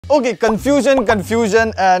Okay, confusion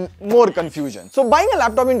and more confusion. So buying a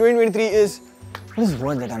laptop in 2023 is, what is the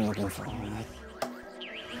word that I'm looking for?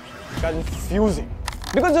 Confusing.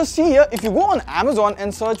 Because just see here, if you go on Amazon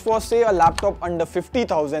and search for say a laptop under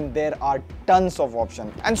 50,000, there are tons of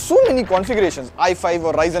options and so many configurations. i5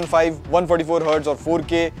 or Ryzen 5, 144Hz or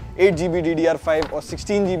 4K, 8GB DDR5 or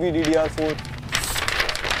 16GB DDR4.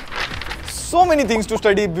 So many things to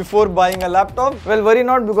study before buying a laptop. Well, worry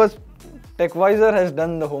not, because TechWiser has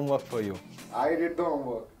done the homework for you. I did the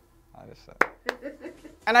homework.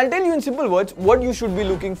 And I'll tell you in simple words what you should be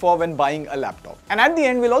looking for when buying a laptop. And at the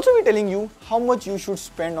end, we'll also be telling you how much you should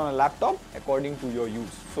spend on a laptop according to your use.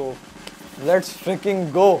 So let's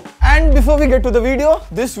freaking go. And before we get to the video,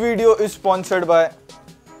 this video is sponsored by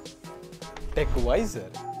TechWiser.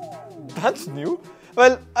 That's new.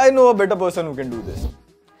 Well, I know a better person who can do this.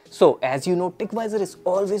 So, as you know, TechWiser is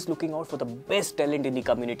always looking out for the best talent in the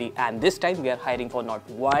community, and this time we are hiring for not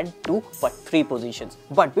 1, 2, but 3 positions.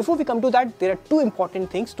 But before we come to that, there are 2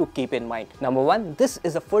 important things to keep in mind. Number 1, this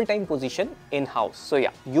is a full-time position in-house. So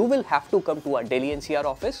yeah, you will have to come to our Delhi NCR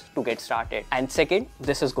office to get started. And second,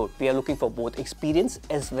 this is good. We are looking for both experience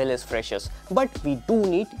as well as freshers. But we do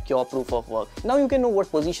need your proof of work. Now you can know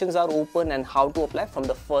what positions are open and how to apply from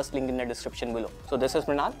the first link in the description below. So this is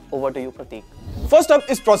Mrinal. Over to you, Prateek. First up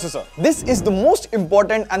is processor. This is the most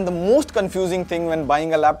important and the most confusing thing when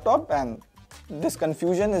buying a laptop, and this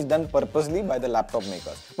confusion is done purposely by the laptop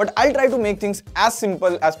makers. But I'll try to make things as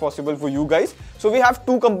simple as possible for you guys. So we have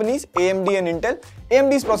 2 companies, AMD and Intel.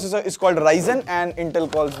 AMD's processor is called Ryzen and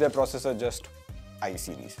Intel calls their processor just I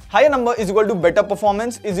series. Higher number is equal to better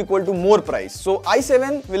performance is equal to more price. So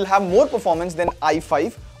i7 will have more performance than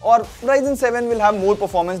i5, or Ryzen 7 will have more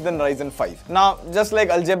performance than Ryzen 5. Now, just like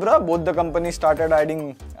algebra, both the companies started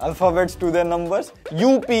adding alphabets to their numbers,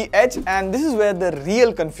 UPH, and this is where the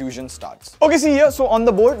real confusion starts. Okay, see here, so on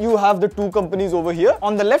the board, you have the 2 companies over here.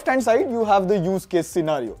 On the left hand side, you have the use case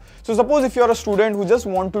scenario. So suppose if you're a student who just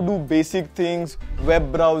want to do basic things,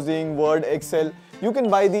 web browsing, Word, Excel, you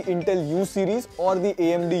can buy the Intel U series or the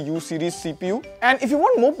AMD U series CPU. And if you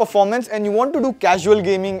want more performance and you want to do casual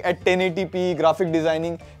gaming at 1080p, graphic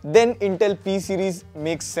designing, then Intel P series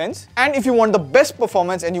makes sense. And if you want the best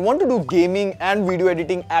performance and you want to do gaming and video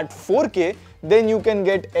editing at 4K, then you can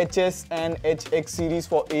get HS and HX series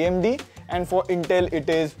for AMD, and for Intel it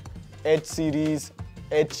is H series,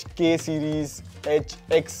 HK series,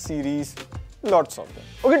 HX series, lots of them.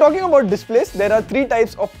 Okay, talking about displays, there are 3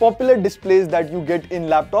 types of popular displays that you get in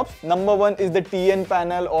laptops. Number 1 is the TN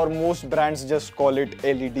panel, or most brands just call it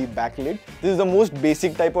LED backlit. This is the most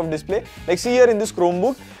basic type of display. Like see here in this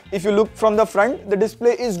Chromebook, if you look from the front, the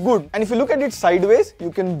display is good. And if you look at it sideways,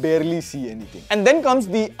 you can barely see anything. And then comes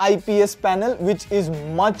the IPS panel, which is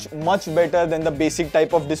much better than the basic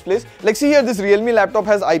type of displays. Like see here, this Realme laptop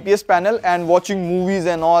has IPS panel, and watching movies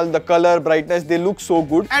and all, the color, brightness, they look so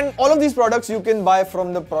good. And all of these products you can buy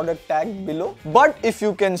from the product tag below. But if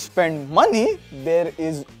you can spend money, there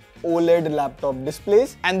is OLED laptop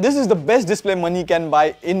displays, and this is the best display money can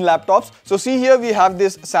buy in laptops. So see here, we have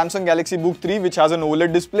this Samsung Galaxy Book 3 which has an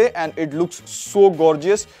OLED display, and it looks so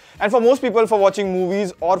gorgeous. And for most people, for watching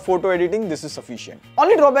movies or photo editing, this is sufficient.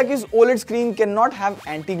 Only drawback is OLED screen cannot have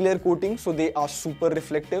anti-glare coating, so they are super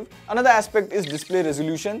reflective. Another aspect is display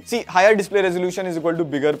resolution. See, higher display resolution is equal to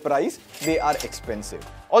bigger price. They are expensive.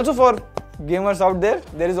 Also, for gamers out there,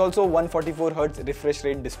 there is also 144Hz refresh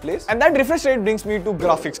rate displays, and that refresh rate brings me to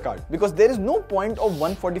graphics card, because there is no point of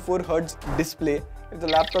 144Hz display if the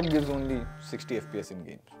laptop gives only 60 FPS in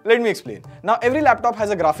games. Let me explain. Now, every laptop has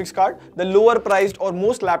a graphics card. The lower priced or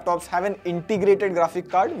most laptops have an integrated graphic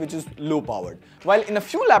card which is low powered, while in a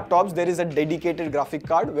few laptops there is a dedicated graphic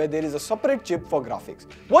card where there is a separate chip for graphics.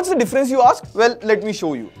 What's the difference, you ask? Well, let me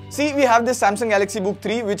show you. See, we have this Samsung Galaxy Book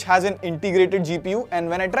 3 which has an integrated GPU, and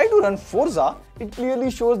when I try to run Forza, it clearly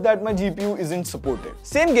shows that my GPU isn't supported.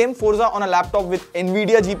 Same game, Forza on a laptop with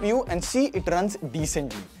NVIDIA GPU, and see, it runs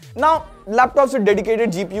decently. Now, laptops with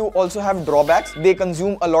dedicated GPU also have drawbacks. They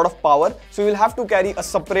consume a lot of power, so you'll have to carry a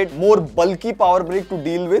separate, more bulky power brick to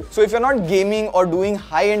deal with. So if you're not gaming or doing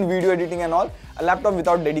high-end video editing and all, a laptop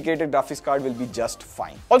without dedicated graphics card will be just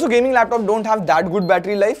fine. Also, gaming laptops don't have that good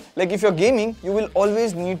battery life. Like if you're gaming, you will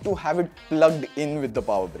always need to have it plugged in with the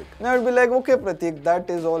power brick. Now it'll be like, okay Prateek, that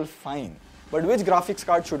is all fine, but which graphics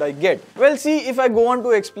card should I get? Well, see, if I go on to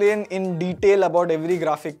explain in detail about every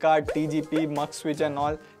graphic card, TGP, mux switch and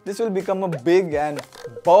all, this will become a big and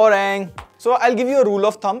boring. So I'll give you a rule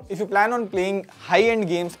of thumb. If you plan on playing high-end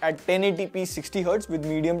games at 1080p 60Hz with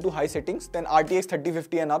medium to high settings, then RTX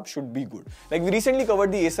 3050 and up should be good. Like we recently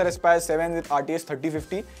covered the Acer Aspire 7 with RTX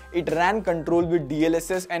 3050. It ran control with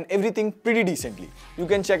DLSS and everything pretty decently. You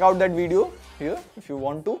can check out that video here if you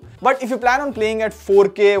want to. But if you plan on playing at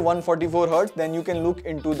 4K 144Hz, then you can look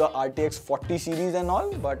into the RTX 40 series and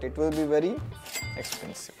all, but it will be very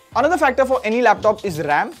expensive. Another factor for any laptop is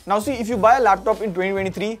RAM. Now see, if you buy a laptop in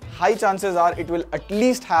 2023, high chances are it will at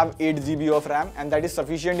least have 8 GB of RAM, and that is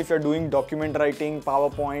sufficient if you're doing document writing,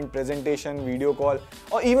 PowerPoint, presentation, video call,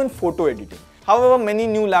 or even photo editing. However, many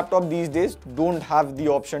new laptops these days don't have the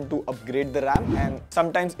option to upgrade the RAM, and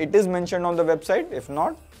sometimes it is mentioned on the website. If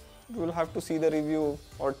not, you will have to see the review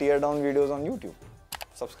or tear down videos on YouTube.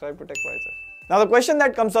 Subscribe to TechWiser. Now the question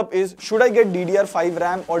that comes up is, should I get DDR5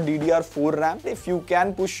 RAM or DDR4 RAM? If you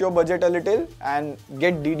can push your budget a little and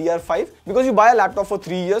get DDR5, because you buy a laptop for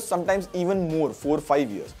 3 years, sometimes even more, 4-5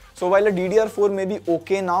 years. So while a DDR4 may be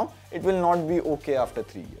okay now, it will not be okay after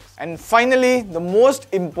 3 years. And finally, the most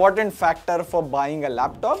important factor for buying a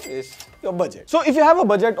laptop is your budget. So if you have a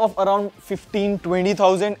budget of around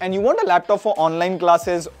 15-20,000 and you want a laptop for online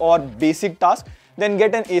classes or basic tasks, then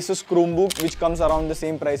get an Asus Chromebook which comes around the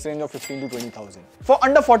same price range of 15 to 20,000. For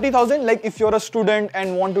under 40,000, like if you're a student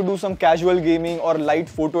and want to do some casual gaming or light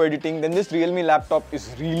photo editing, then this Realme laptop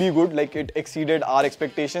is really good, like it exceeded our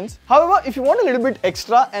expectations. However, if you want a little bit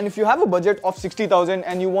extra and if you have a budget of 60,000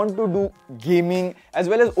 and you want to do gaming as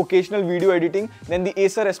well as occasional video editing, then the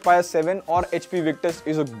Acer Aspire 7 or HP Victus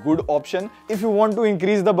is a good option. If you want to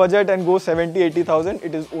increase the budget and go 70-80,000,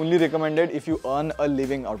 it is only recommended if you earn a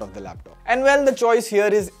living out of the laptop. And well, the choice here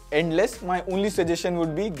is endless. My only suggestion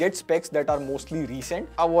would be get specs that are mostly recent.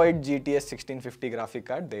 Avoid GTS 1650 graphic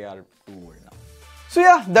card, they are too old now. So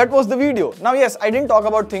yeah, that was the video. Now yes, I didn't talk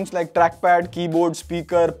about things like trackpad, keyboard,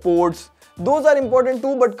 speaker, ports. Those are important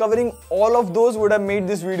too, but covering all of those would have made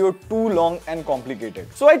this video too long and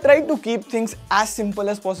complicated. So I tried to keep things as simple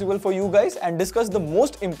as possible for you guys and discuss the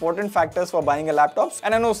most important factors for buying a laptop.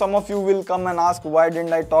 And I know some of you will come and ask, why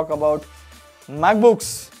didn't I talk about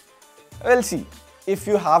MacBooks? Well, see, if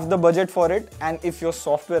you have the budget for it and if your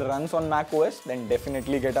software runs on Mac OS, then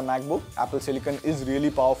definitely get a MacBook. Apple Silicon is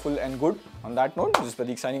really powerful and good. On that note, this is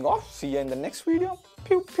Pradeep signing off. See you in the next video.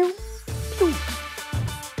 Pew pew.